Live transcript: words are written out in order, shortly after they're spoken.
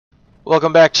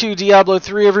Welcome back to Diablo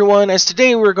 3, everyone, as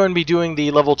today we're going to be doing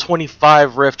the level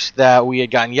 25 rift that we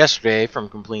had gotten yesterday from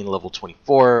completing level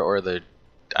 24, or the,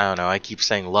 I don't know, I keep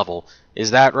saying level.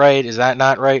 Is that right? Is that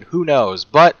not right? Who knows?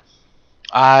 But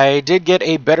I did get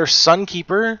a better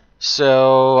Sunkeeper,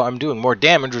 so I'm doing more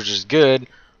damage, which is good,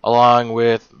 along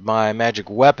with my magic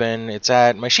weapon. It's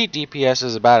at, my sheet DPS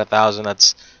is about 1,000,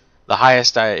 that's the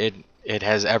highest it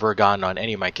has ever gone on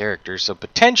any of my characters, so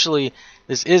potentially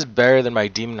this is better than my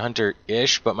Demon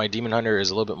Hunter-ish, but my Demon Hunter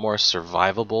is a little bit more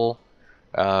survivable.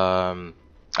 I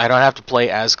don't have to play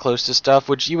as close to stuff,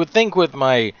 which you would think with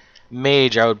my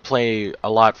Mage I would play a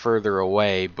lot further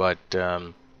away, but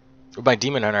with my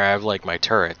Demon Hunter I have like my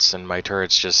turrets, and my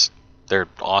turrets just, they're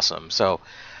awesome. So,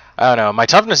 I don't know, my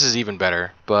toughness is even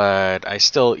better, but I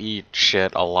still eat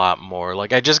shit a lot more.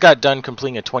 Like, I just got done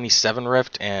completing a 27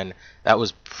 rift, and that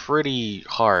was pretty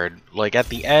hard. Like, at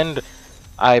the end,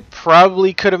 I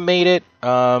probably could have made it,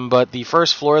 but the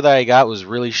first floor that I got was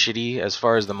really shitty as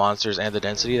far as the monsters and the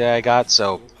density that I got,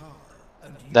 so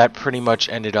that pretty much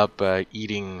ended up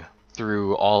eating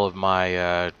through all of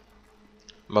my,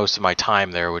 most of my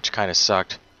time there, which kind of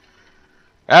sucked.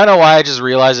 I don't know why I just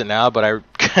realized it now, but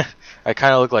I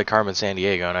kind of look like Carmen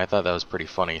Sandiego, and I thought that was pretty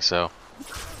funny, so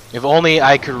if only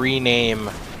I could rename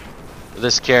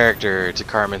this character to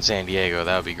Carmen Sandiego,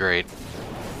 that would be great.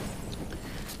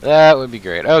 That would be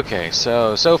great. Okay,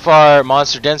 so far,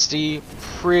 monster density,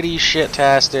 pretty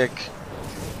shit-tastic,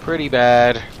 pretty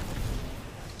bad.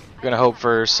 Gonna hope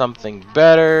for something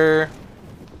better.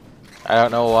 I don't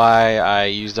know why I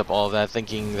used up all of that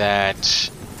thinking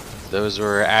that those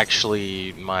were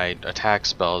actually my attack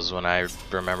spells when I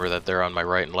remember that they're on my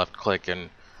right and left click,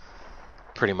 and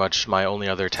pretty much my only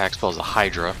other attack spell is a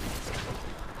Hydra.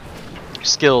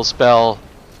 Skill spell,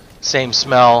 same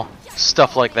smell,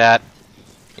 stuff like that.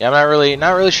 Yeah, I'm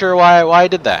not really sure why I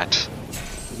did that.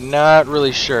 Not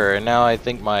really sure, and now I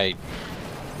think my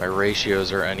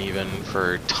ratios are uneven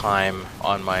for time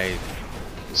on my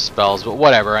spells, but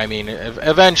whatever. I mean,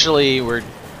 eventually we're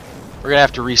gonna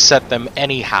have to reset them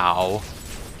anyhow,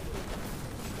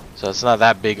 so it's not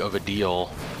that big of a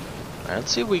deal. Right,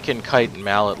 let's see if we can kite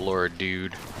Mallet Lord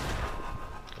dude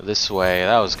this way.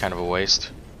 That was kind of a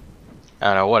waste. I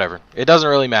don't know, whatever. It doesn't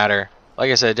really matter. Like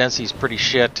I said, density's pretty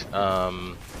shit.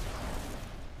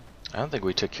 I don't think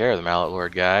we took care of the Mallet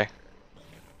Lord guy.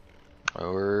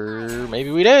 Or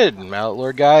maybe we did. Mallet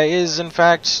Lord guy is, in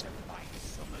fact,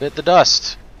 bit the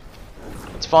dust.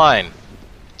 It's fine.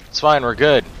 It's fine, we're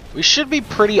good. We should be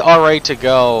pretty alright to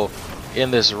go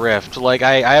in this rift. Like,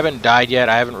 I haven't died yet.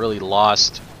 I haven't really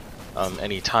lost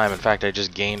any time. In fact, I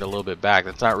just gained a little bit back.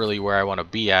 That's not really where I want to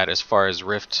be at as far as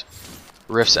rifts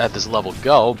at this level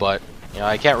go, but, you know,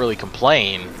 I can't really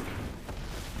complain.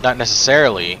 Not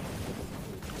necessarily.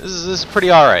 This is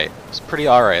pretty alright. It's pretty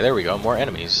alright. There we go. More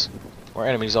enemies. More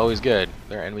enemies always good.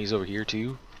 There are enemies over here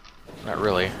too. Not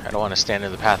really. I don't want to stand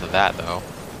in the path of that though.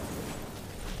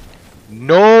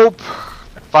 Nope.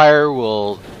 Fire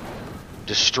will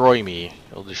destroy me.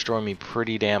 It'll destroy me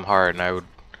pretty damn hard, and I would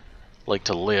like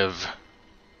to live,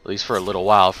 at least for a little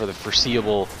while, for the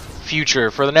foreseeable future.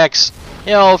 For the next,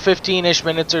 you know, 15-ish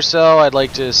minutes or so, I'd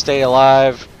like to stay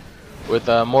alive. With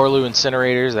Morlu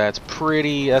incinerators, that's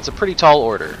a pretty tall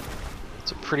order.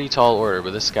 It's a pretty tall order,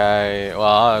 but this guy, well,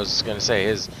 I was gonna say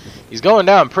he's going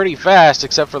down pretty fast,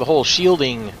 except for the whole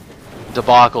shielding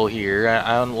debacle here.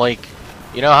 I don't like,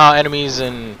 you know how enemies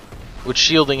with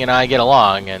shielding and I get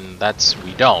along, and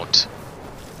we don't.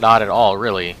 Not at all,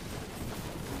 really.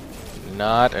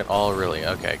 Not at all, really.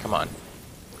 Okay, come on.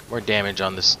 More damage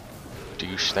on this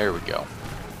douche. There we go.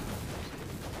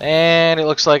 And it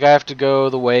looks like I have to go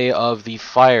the way of the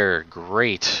fire.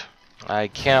 Great. I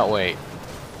can't wait.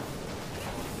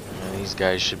 And these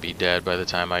guys should be dead by the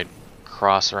time I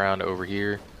cross around over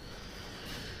here.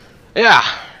 Yeah.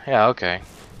 Yeah, okay.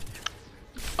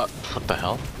 What the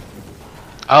hell?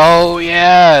 Oh,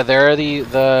 yeah. There are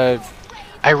the...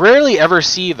 I rarely ever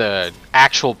see the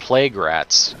actual plague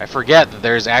rats. I forget that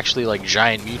there's actually, like,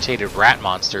 giant mutated rat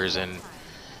monsters in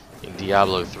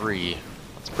Diablo 3.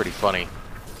 That's pretty funny.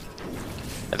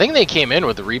 I think they came in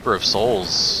with the Reaper of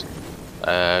Souls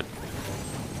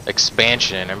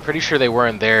expansion. I'm pretty sure they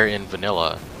weren't there in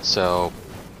vanilla, so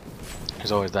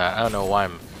there's always that. I don't know why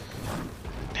I'm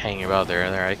hanging about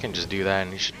there. I can just do that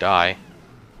and you should die.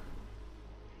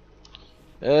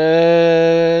 I'm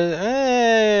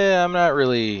not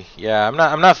really. Yeah, I'm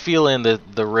not feeling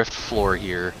the rift floor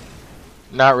here.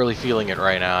 Not really feeling it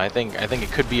right now. I think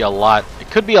it could be a lot. It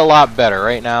could be a lot better.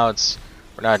 Right now,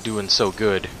 we're not doing so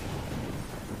good.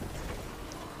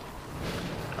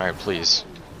 Alright, please.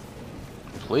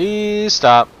 Please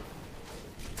stop.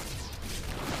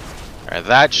 Alright,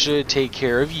 that should take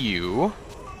care of you.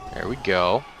 There we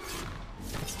go.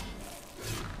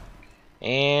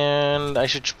 And I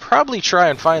should probably try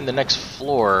and find the next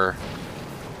floor,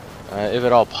 if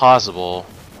at all possible.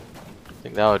 I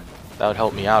think that would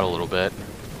help me out a little bit.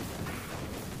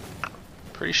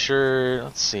 Pretty sure.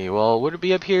 Let's see. Well, would it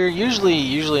be up here?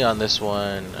 Usually on this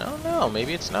one. I don't know.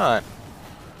 Maybe it's not.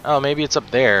 Oh, maybe it's up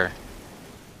there.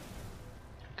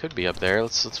 Could be up there.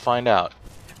 Let's find out.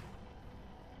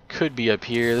 Could be up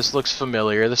here. This looks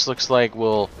familiar. This looks like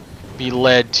we'll be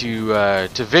led to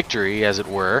victory, as it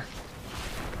were.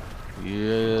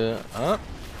 Yeah.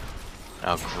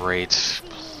 Oh, great.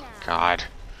 God.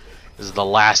 This is the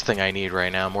last thing I need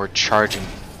right now. More charging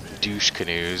douche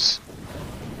canoes.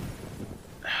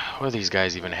 What do these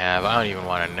guys even have? I don't even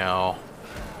want to know.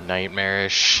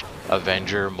 Nightmarish,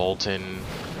 Avenger, Molten,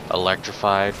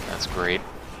 Electrified. That's great.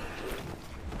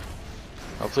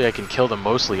 Hopefully I can kill them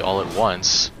mostly all at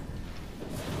once.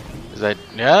 Is that...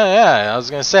 Yeah, I was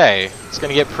gonna say. It's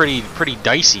gonna get pretty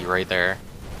dicey right there.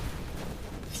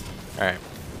 Alright.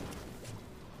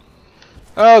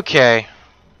 Okay.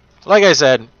 Like I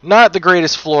said, not the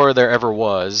greatest floor there ever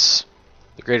was.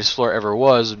 The greatest floor ever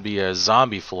would be a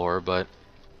zombie floor, but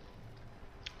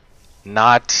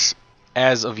not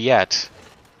as of yet.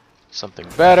 Something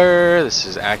better. This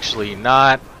is actually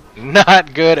not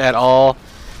good at all.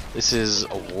 This is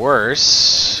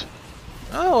worse.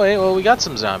 Oh wait, well we got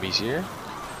some zombies here.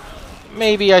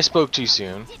 Maybe I spoke too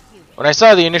soon. When I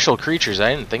saw the initial creatures,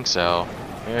 I didn't think so.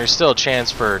 I mean, there's still a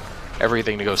chance for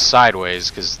everything to go sideways,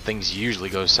 because things usually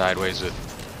go sideways with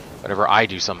whenever I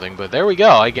do something. But there we go.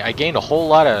 I gained a whole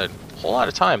lot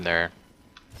of time there.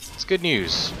 It's good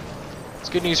news. It's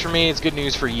good news for me. It's good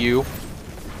news for you.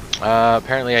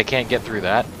 Apparently, I can't get through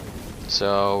that,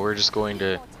 so we're just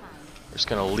gonna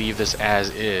leave this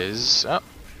as is. Oh,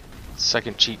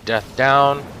 second cheat death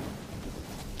down.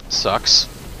 Sucks.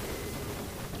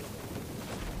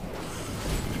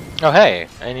 Oh hey,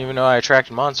 I didn't even know I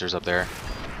attracted monsters up there.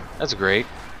 That's great.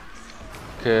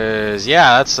 Cause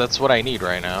yeah, that's what I need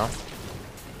right now.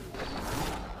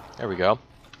 There we go.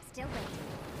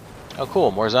 Oh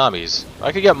cool, more zombies. If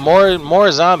I could get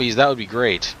more zombies, that would be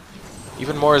great.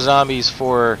 Even more zombies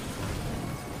for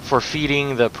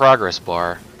feeding the progress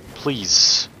bar.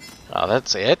 Please. Oh,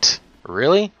 that's it?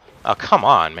 Really? Oh, come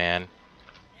on, man.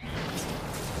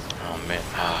 Oh man.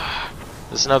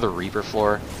 This is another Reaper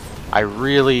floor. I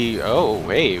really... Oh,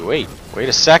 wait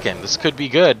a second. This could be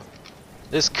good.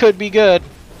 This could be good.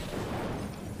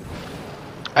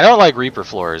 I don't like Reaper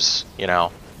floors, you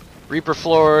know. Reaper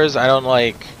floors, I don't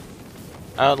like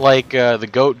the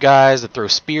goat guys that throw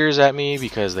spears at me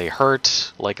because they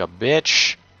hurt like a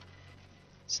bitch.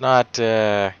 It's not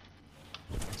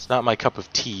my cup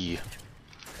of tea.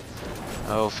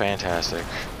 Oh, fantastic.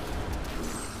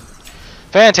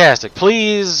 Fantastic.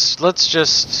 Please,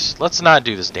 let's not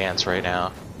do this dance right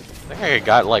now. I think I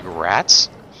got like rats.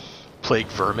 Plague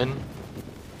vermin.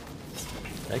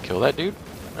 Did I kill that dude?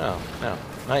 No,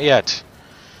 not yet.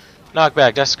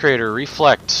 Knockback, Desecrator,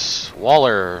 Reflect,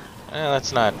 Waller.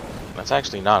 That's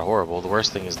actually not horrible. The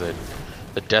worst thing is the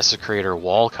Desecrator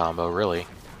wall combo, really.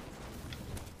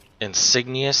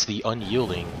 Insignious, the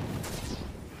Unyielding.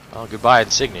 Well, goodbye,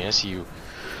 Insignious. You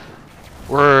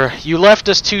left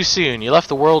us too soon. You left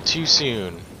the world too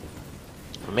soon.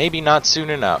 Maybe not soon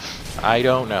enough. I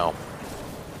don't know.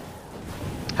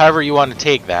 However you want to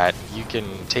take that, you can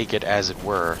take it as it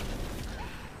were.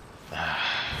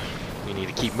 We need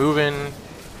to keep moving.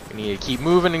 We need to keep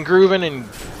moving and grooving and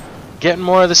getting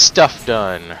more of the stuff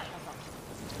done.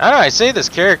 I don't know, I say this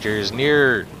character is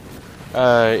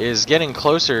is getting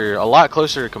closer, a lot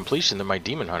closer to completion than my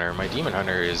Demon Hunter. My Demon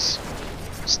Hunter is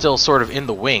still sort of in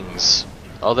the wings.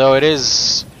 Although it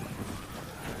is...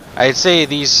 I'd say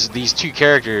these two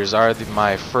characters are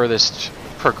my furthest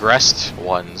progressed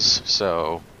ones,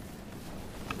 so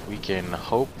we can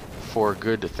hope for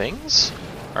good things.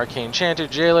 Arcane Chanted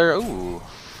Jailer, ooh,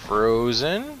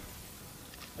 Frozen.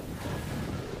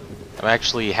 I'm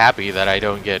actually happy that I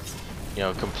don't get, you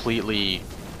know, completely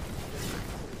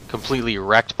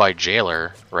wrecked by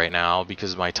Jailer right now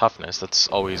because of my toughness. That's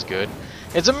always good.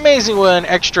 It's amazing what an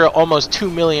extra almost 2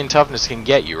 million toughness can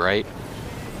get you, right?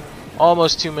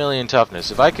 Almost 2 million toughness.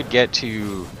 If I could get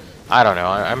to, I don't know,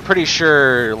 I'm pretty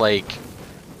sure, like,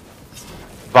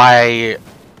 by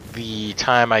the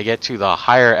time I get to the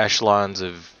higher echelons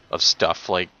of stuff,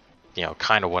 like, you know,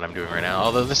 kind of what I'm doing right now,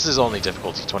 although this is only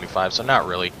difficulty 25, so not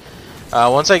really.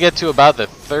 Once I get to about the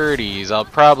 30s, I'll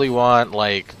probably want,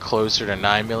 like, closer to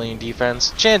 9 million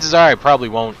defense. Chances are I probably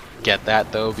won't get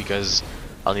that, though, because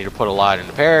I'll need to put a lot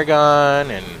into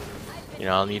Paragon, and, You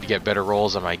know, I'll need to get better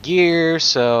rolls on my gear,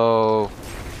 so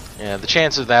yeah, the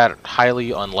chance of that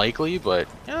highly unlikely, but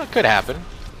yeah, it could happen.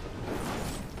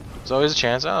 There's always a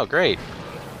chance. Oh, great.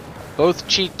 Both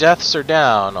cheat deaths are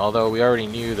down, although we already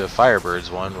knew the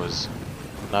Firebirds one was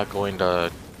not going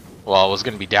to, well, it was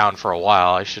going to be down for a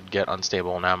while. I should get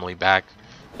Unstable Anomaly back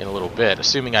in a little bit,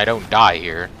 assuming I don't die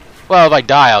here. Well, if I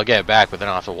die, I'll get it back, but then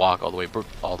I'll have to walk all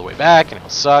the way back, and it'll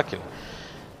suck. And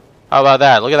how about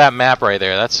that? Look at that map right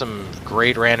there. That's some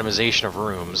great randomization of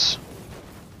rooms.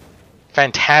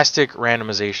 Fantastic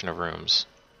randomization of rooms.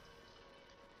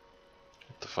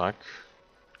 What the fuck?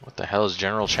 What the hell is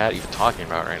general chat even talking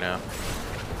about right now?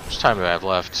 How much time do I have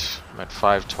left? I'm at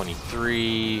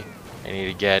 523. I need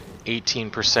to get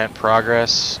 18%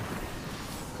 progress.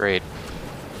 Great.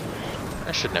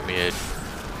 That should net me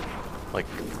like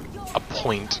a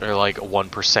point or like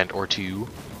 1% or 2.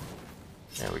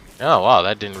 There we go. Oh wow,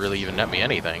 that didn't really even net me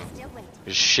anything.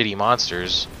 Just shitty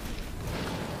monsters.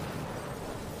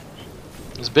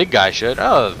 This big guy should.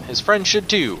 Oh, his friend should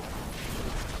too.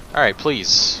 Alright,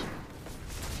 please.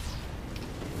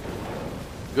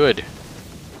 Good.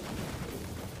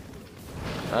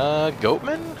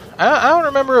 Goatman? I don't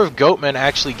remember if Goatmen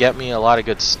actually get me a lot of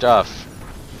good stuff.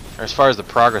 Or as far as the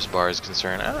progress bar is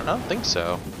concerned. I don't think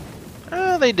so.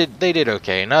 They did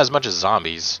okay. Not as much as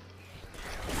zombies.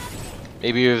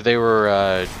 Maybe if they were,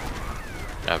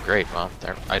 oh great, well,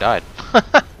 there, I died.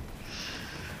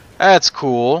 That's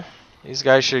cool. These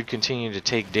guys should continue to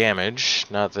take damage.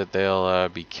 Not that they'll,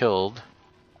 be killed.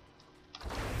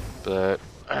 But,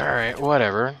 alright,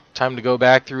 whatever. Time to go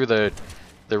back through the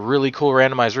really cool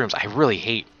randomized rooms. I really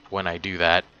hate when I do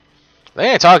that. I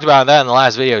think I talked about that in the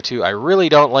last video, too. I really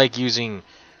don't like using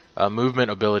movement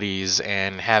abilities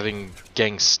and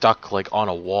getting stuck, like, on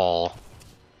a wall.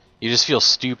 You just feel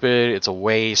stupid, it's a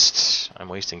waste. I'm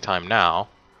wasting time now.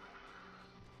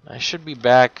 I should be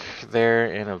back there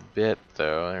in a bit,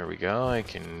 though. There we go. I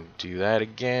can do that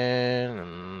again,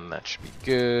 and that should be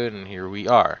good. And here we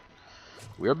are.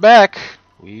 We are back.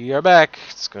 We are back.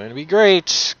 It's going to be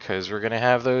great, because we're going to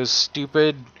have those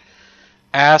stupid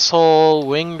asshole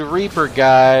winged reaper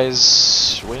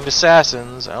guys, winged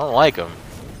assassins. I don't like them.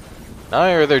 Not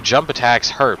only are their jump attacks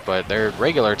hurt, but their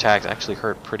regular attacks actually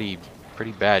hurt pretty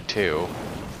bad too.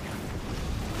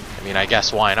 I mean, I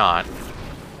guess why not?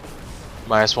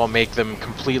 Might as well make them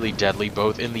completely deadly,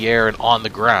 both in the air and on the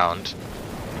ground.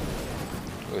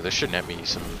 Ooh, this should net me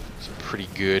some pretty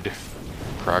good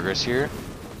progress here.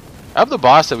 I hope the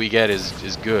boss that we get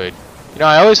is good. You know,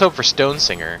 I always hope for Stone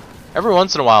Singer. Every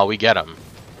once in a while we get him.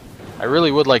 I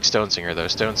really would like Stone Singer though.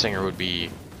 Stone Singer would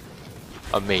be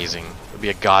amazing. It would be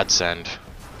a godsend.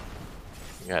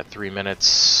 We got 3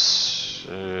 minutes.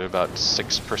 About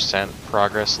 6%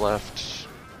 progress left.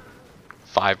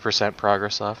 5%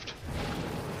 progress left.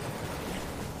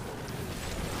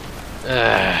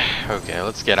 Okay,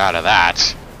 let's get out of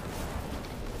that.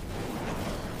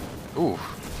 Ooh.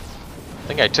 I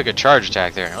think I took a charge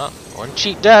attack there. Oh, one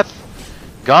cheat death.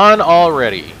 Gone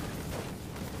already.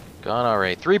 Gone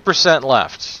already. 3%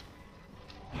 left.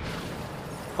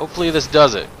 Hopefully this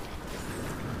does it.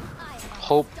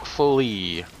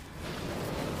 Hopefully.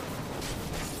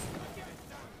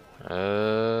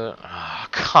 Oh,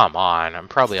 come on. I'm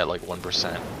probably at like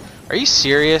 1%. Are you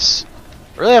serious?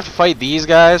 I really have to fight these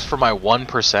guys for my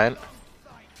 1%?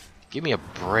 Give me a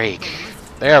break.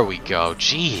 There we go.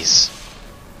 Jeez.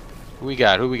 Who we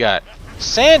got? Who we got?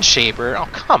 Sand Shaper? Oh,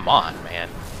 come on, man.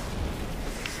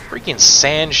 Freaking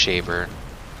Sand Shaper.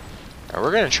 Right,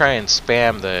 we're going to try and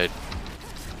spam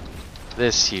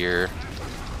this here.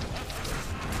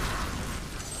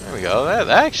 There we go. That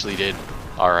actually did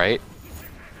alright.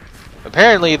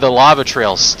 Apparently the lava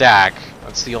trails stack.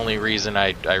 That's the only reason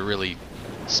I really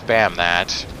spam that,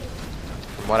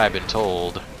 from what I've been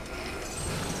told.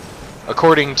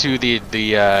 According to the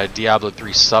Diablo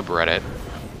 3 subreddit.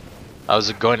 I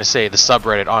was going to say the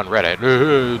subreddit on Reddit.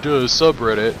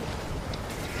 Subreddit.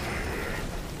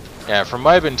 Yeah, from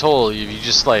what I've been told, if you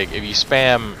just if you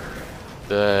spam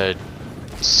the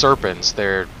serpents,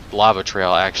 their lava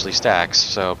trail actually stacks.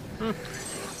 So,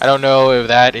 I don't know if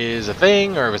that is a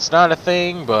thing or if it's not a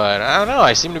thing, but I don't know.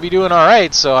 I seem to be doing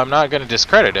alright, so I'm not going to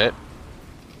discredit it.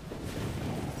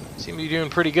 Seem to be doing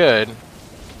pretty good.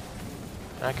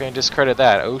 Not going to discredit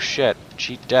that. Oh shit.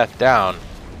 Cheat death down.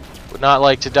 Would not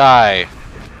like to die.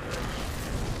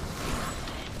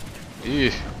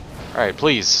 Alright,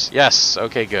 please. Yes.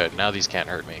 Okay, good. Now these can't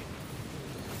hurt me.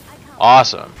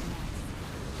 Awesome.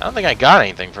 I don't think I got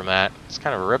anything from that. It's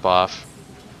kind of a ripoff.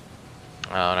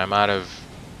 Oh, and I'm out of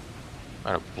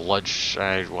blood.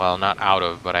 Well, not out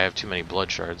of, but I have too many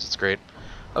blood shards. It's great.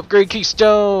 Upgrade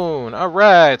keystone.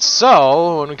 Alright,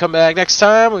 so when we come back next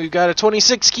time, we've got a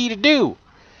 26 key to do.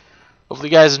 Hopefully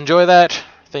you guys enjoy that.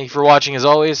 Thank you for watching as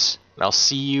always, and I'll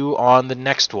see you on the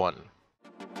next one.